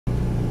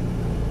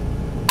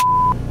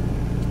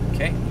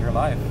Okay, you're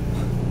live.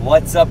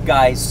 What's up,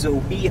 guys? So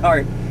we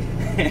are,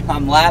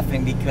 I'm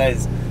laughing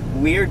because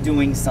we're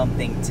doing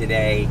something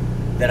today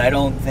that I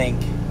don't think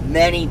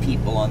many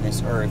people on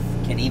this earth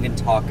can even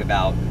talk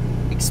about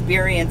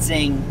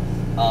experiencing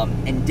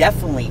and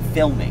definitely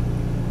filming.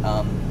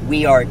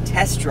 We are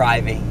test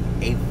driving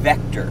a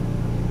Vector.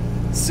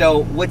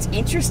 So what's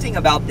interesting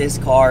about this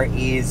car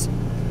is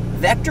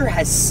Vector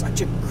has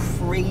such a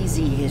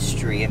crazy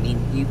history. I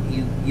mean,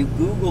 you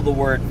Google the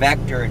word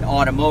Vector in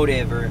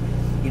automotive, or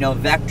you know,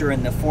 Vector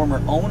and the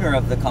former owner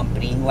of the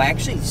company, who I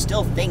actually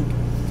still think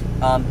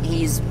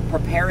he's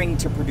preparing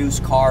to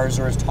produce cars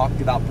or has talked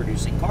about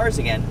producing cars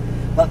again.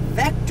 But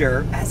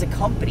Vector as a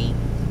company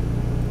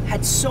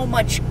had so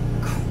much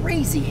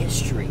crazy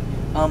history.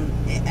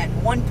 At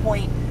one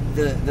point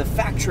the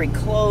factory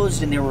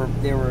closed, and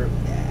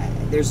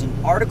there's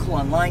an article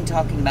online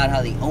talking about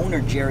how the owner,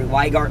 Jerry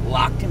Weigart,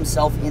 locked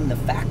himself in the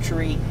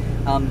factory.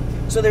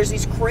 So there's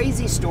these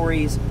crazy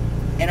stories,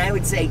 and I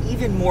would say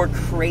even more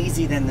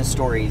crazy than the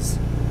stories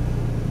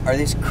are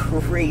this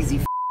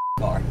crazy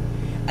car.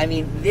 I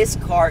mean, this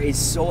car is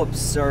so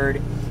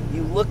absurd.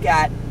 You look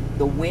at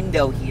the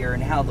window here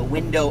and how the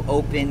window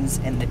opens,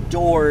 and the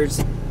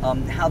doors,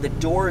 how the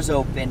doors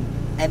open,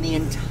 and the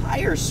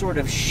entire sort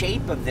of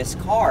shape of this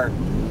car.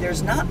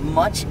 There's not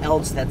much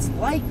else that's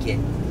like it.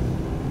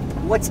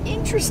 What's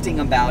interesting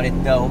about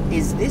it, though,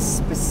 is this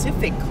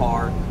specific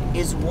car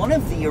is one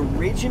of the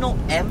original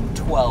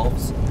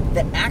M12s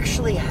that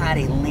actually had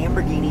a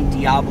Lamborghini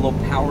Diablo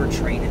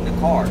powertrain in the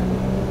car.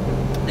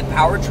 The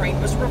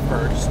powertrain was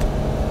reversed,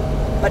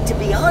 but to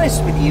be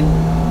honest with you,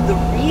 the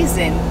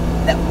reason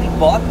that we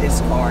bought this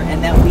car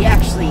and that we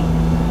actually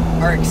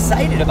are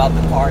excited about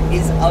the car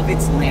is of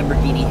its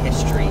Lamborghini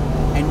history,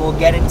 and we'll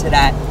get into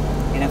that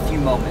in a few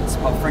moments.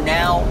 But for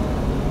now,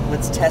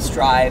 let's test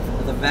drive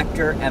the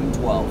Vector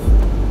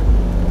M12.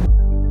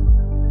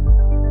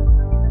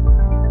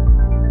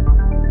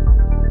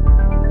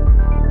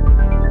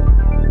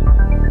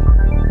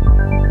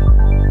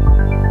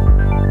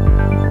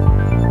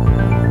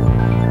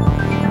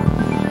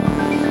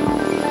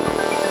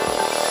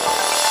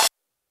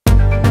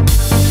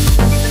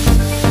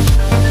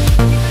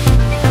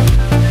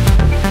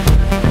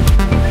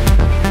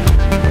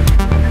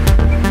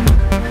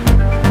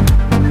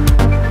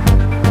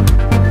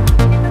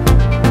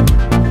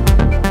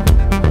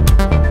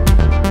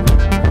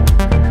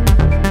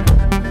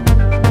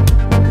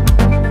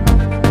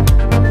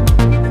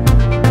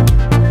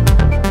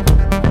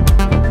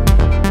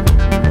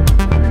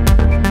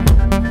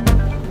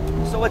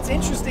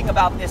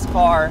 About this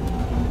car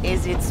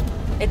is it's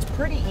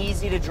pretty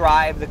easy to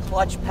drive. The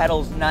clutch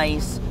pedal's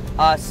nice,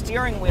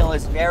 steering wheel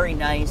is very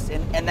nice,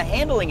 and the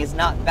handling is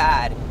not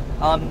bad.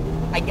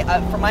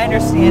 From my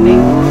understanding,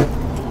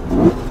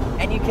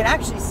 and you can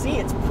actually see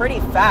it's pretty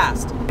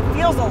fast. It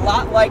feels a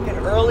lot like an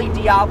early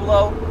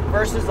Diablo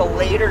versus a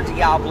later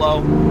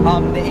Diablo.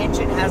 The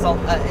engine has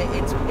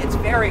it's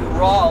very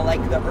raw,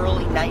 like the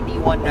early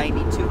 91,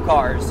 92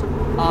 cars.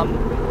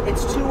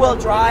 It's two-wheel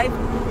drive.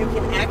 You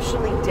can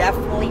actually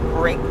definitely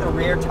break the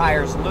rear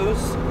tires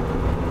loose.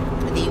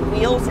 The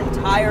wheels and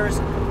tires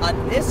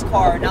on this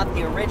car are not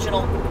the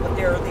original, but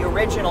they're the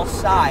original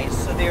size.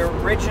 So the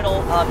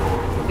original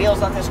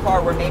wheels on this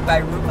car were made by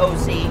Root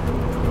OZ,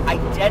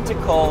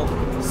 identical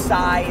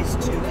size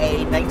to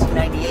a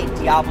 1998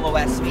 Diablo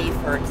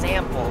SV, for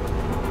example.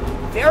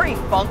 Very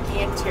funky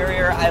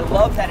interior. I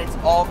love that it's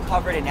all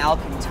covered in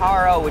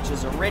Alcantara, which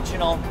is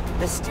original.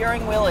 The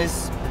steering wheel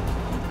is,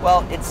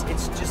 well, it's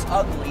just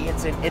ugly.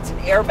 It's an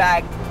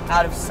airbag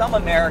out of some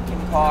American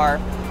car.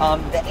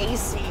 The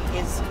AC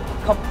is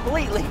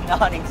completely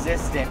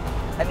non-existent.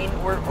 I mean,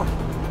 we're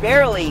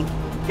barely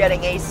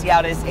getting AC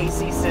out of this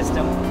AC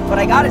system. But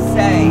I gotta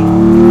say,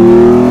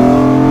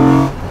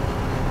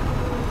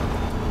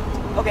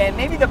 okay,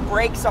 maybe the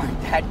brakes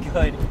aren't that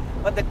good,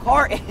 but the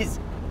car is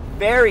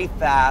very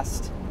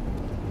fast.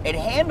 It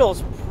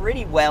handles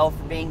pretty well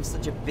for being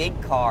such a big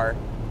car.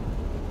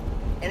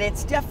 And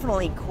it's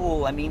definitely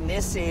cool. I mean,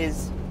 this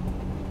is,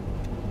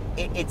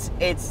 it's,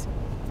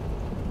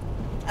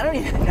 I don't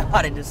even know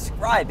how to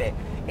describe it.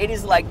 It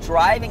is like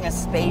driving a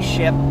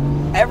spaceship.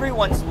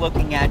 Everyone's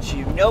looking at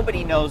you.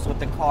 Nobody knows what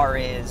the car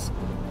is.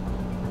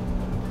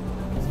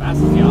 As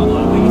fast as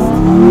Diablo, at least.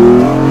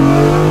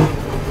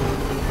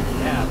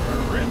 Yeah,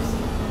 it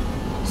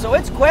rips. So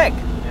it's quick.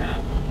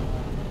 Yeah.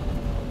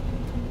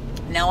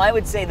 Now, I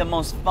would say the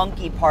most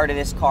funky part of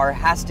this car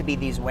has to be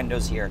these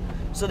windows here.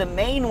 So the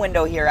main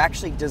window here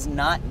actually does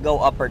not go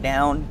up or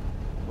down.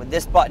 With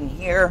this button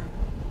here,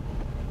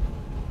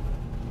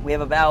 we have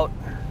about,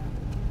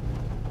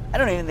 I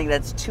don't even think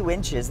that's 2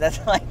 inches. That's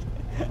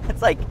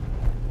like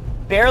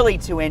barely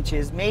 2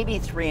 inches, maybe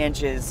 3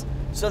 inches.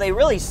 So they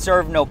really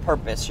serve no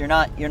purpose. You're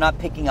not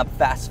picking up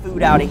fast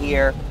food out of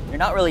here. You're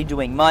not really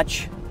doing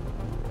much.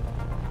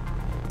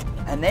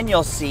 And then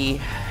you'll see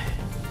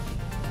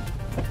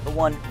the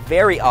one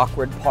very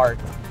awkward part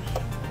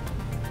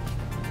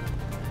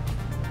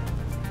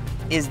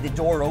is the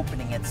door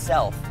opening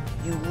itself.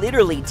 You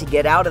literally, to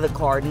get out of the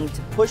car, need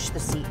to push the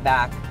seat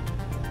back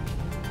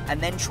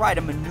and then try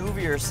to maneuver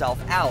yourself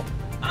out.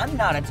 I'm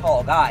not a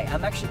tall guy.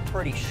 I'm actually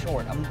pretty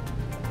short.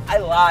 I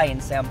lie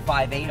and say I'm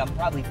 5'8". I'm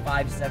probably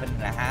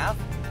 5'7.5",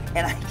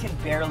 and I can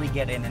barely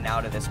get in and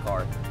out of this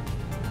car.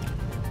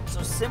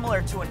 So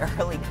similar to an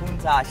early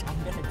Countach,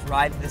 I'm going to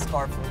drive this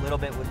car for a little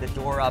bit with the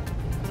door up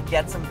to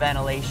get some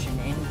ventilation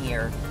in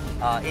here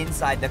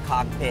inside the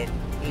cockpit.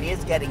 It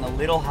is getting a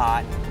little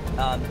hot.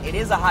 It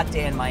is a hot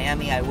day in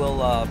Miami, I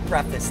will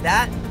preface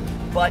that,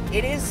 but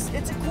it's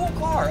a cool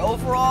car.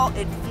 Overall,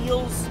 it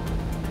feels,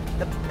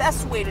 the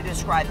best way to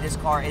describe this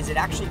car is it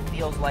actually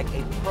feels like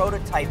a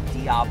prototype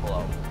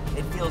Diablo.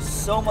 It feels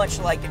so much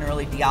like an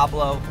early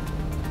Diablo.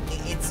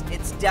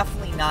 It's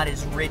definitely not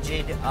as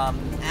rigid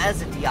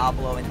as a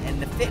Diablo,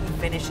 and the fit and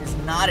finish is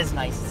not as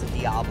nice as a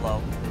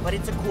Diablo, but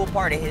it's a cool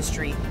part of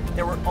history.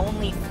 There were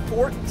only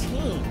 14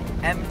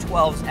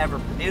 M12s ever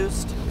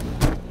produced,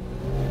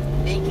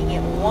 making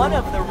it one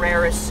of the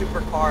rarest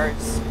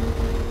supercars,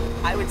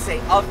 I would say,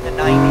 of the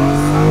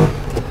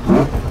 90s.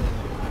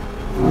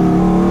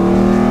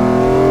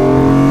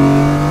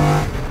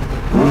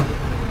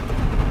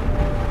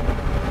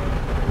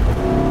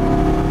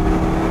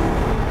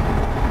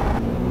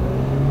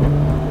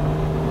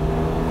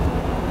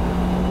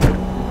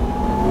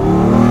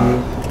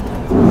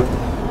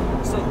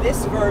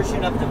 This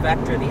version of the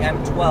Vectra, the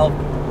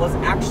M12, was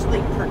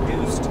actually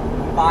produced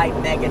by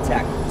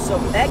Megatech. So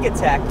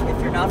Megatech,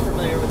 if you're not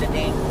familiar with the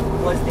name,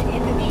 was the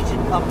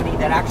Indonesian company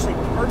that actually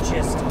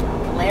purchased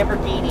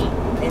Lamborghini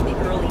in the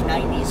early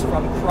 90s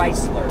from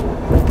Chrysler.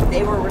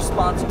 They were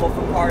responsible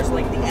for cars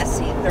like the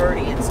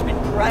SC30 and some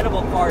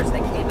incredible cars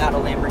that came out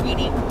of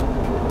Lamborghini.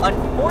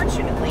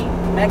 Unfortunately,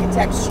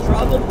 Megatech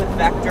struggled with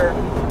Vector.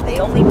 They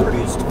only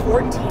produced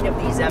 14 of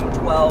these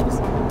M12s,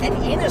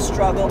 and in a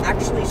struggle,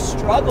 actually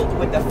struggled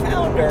with the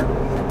founder,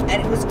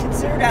 and it was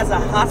considered as a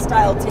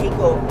hostile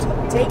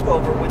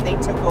takeover when they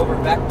took over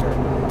Vector.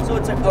 So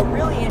it's a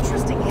really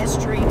interesting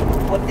history.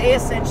 What they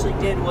essentially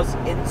did was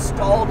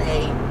installed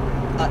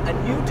a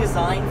new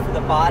design for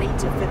the body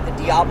to fit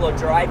the Diablo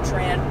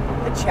drivetrain.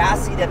 The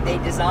chassis that they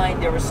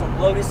designed, there were some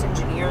Lotus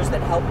engineers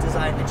that helped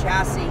design the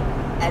chassis,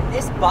 and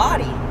this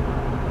body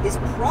is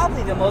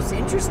probably the most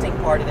interesting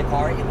part of the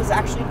car. It was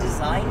actually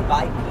designed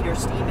by Peter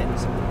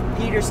Stevens.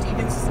 Peter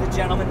Stevens is the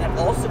gentleman that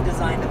also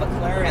designed the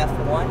McLaren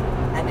F1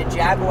 and the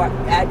Jaguar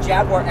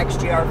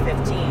XJR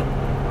 15.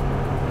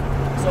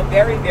 So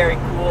very, very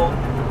cool.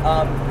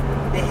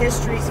 The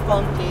history's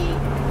funky.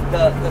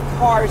 The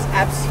car's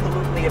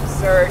absolutely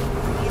absurd.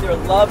 You either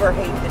love or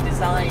hate the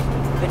design.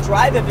 The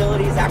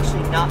drivability is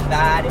actually not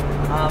bad.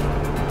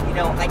 You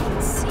know, I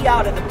can see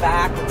out of the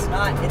back. It's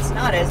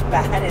not as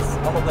bad as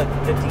all the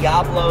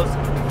Diablos.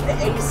 The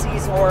AC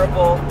is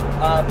horrible.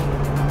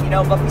 You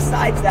know, but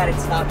besides that,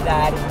 it's not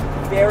bad.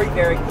 Very,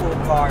 very cool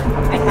car.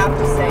 I have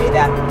to say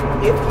that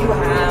if you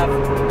have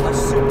a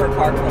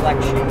supercar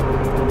collection,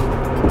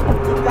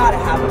 you've got to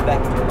have a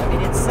Vector. I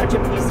mean, it's such a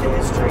piece of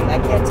history. I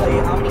can't tell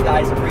you how many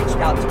guys have reached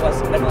out to us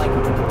and been like,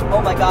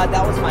 oh my God,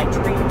 that was my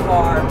dream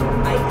car.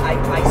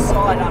 I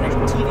saw it on a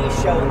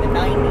TV show in the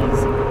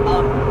 90s.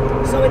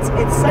 So it's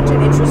such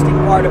an interesting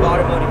part of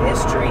automotive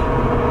history.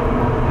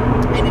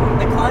 And in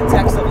the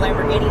context of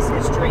Lamborghini's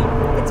history,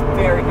 it's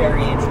very,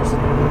 very interesting.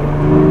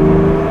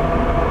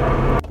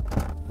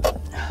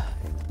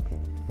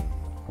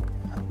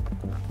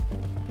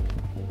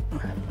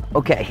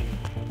 Okay,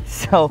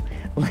 so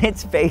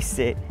let's face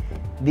it,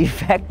 the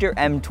Vector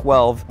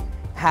M12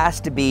 has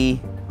to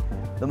be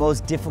the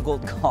most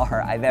difficult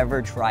car I've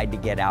ever tried to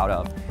get out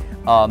of.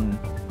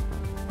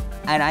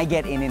 And I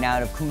get in and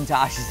out of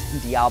Countaches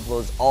and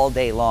Diablos all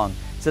day long,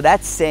 so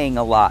that's saying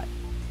a lot.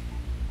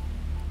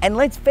 And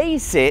let's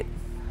face it,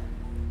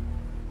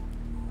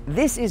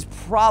 this is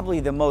probably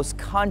the most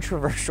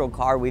controversial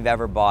car we've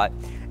ever bought.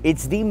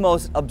 It's the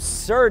most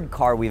absurd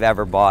car we've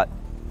ever bought.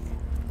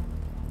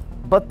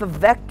 But the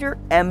Vector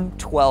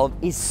M12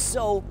 is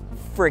so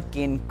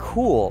freaking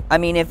cool. I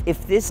mean,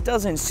 if this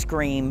doesn't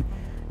scream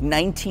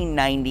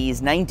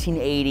 1990s,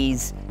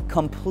 1980s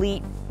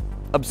complete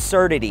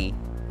absurdity,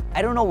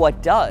 I don't know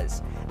what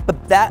does.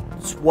 But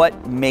that's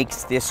what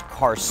makes this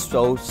car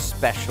so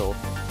special,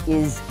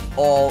 is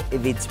all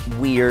of its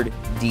weird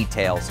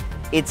details.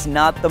 It's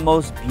not the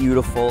most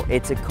beautiful,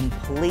 it's a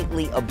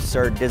completely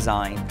absurd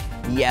design.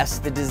 Yes,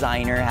 the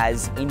designer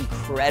has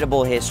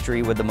incredible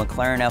history with the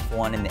McLaren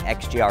F1 and the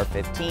XJR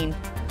 15.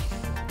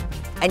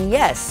 And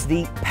yes,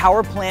 the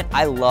power plant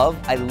I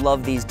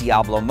love these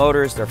Diablo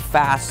motors. They're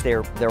fast,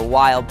 they're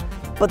wild,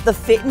 but the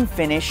fit and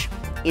finish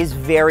is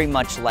very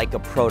much like a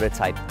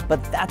prototype.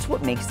 But that's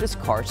what makes this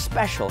car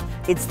special.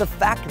 It's the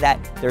fact that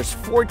there's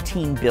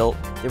 14 built,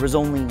 there was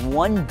only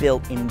one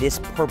built in this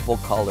purple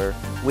color,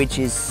 which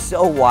is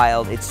so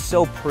wild. It's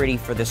so pretty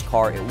for this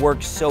car. It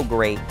works so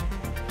great.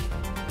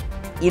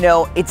 You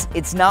know,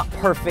 it's not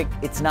perfect,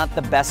 it's not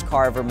the best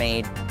car ever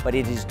made, but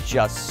it is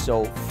just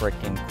so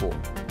freaking cool.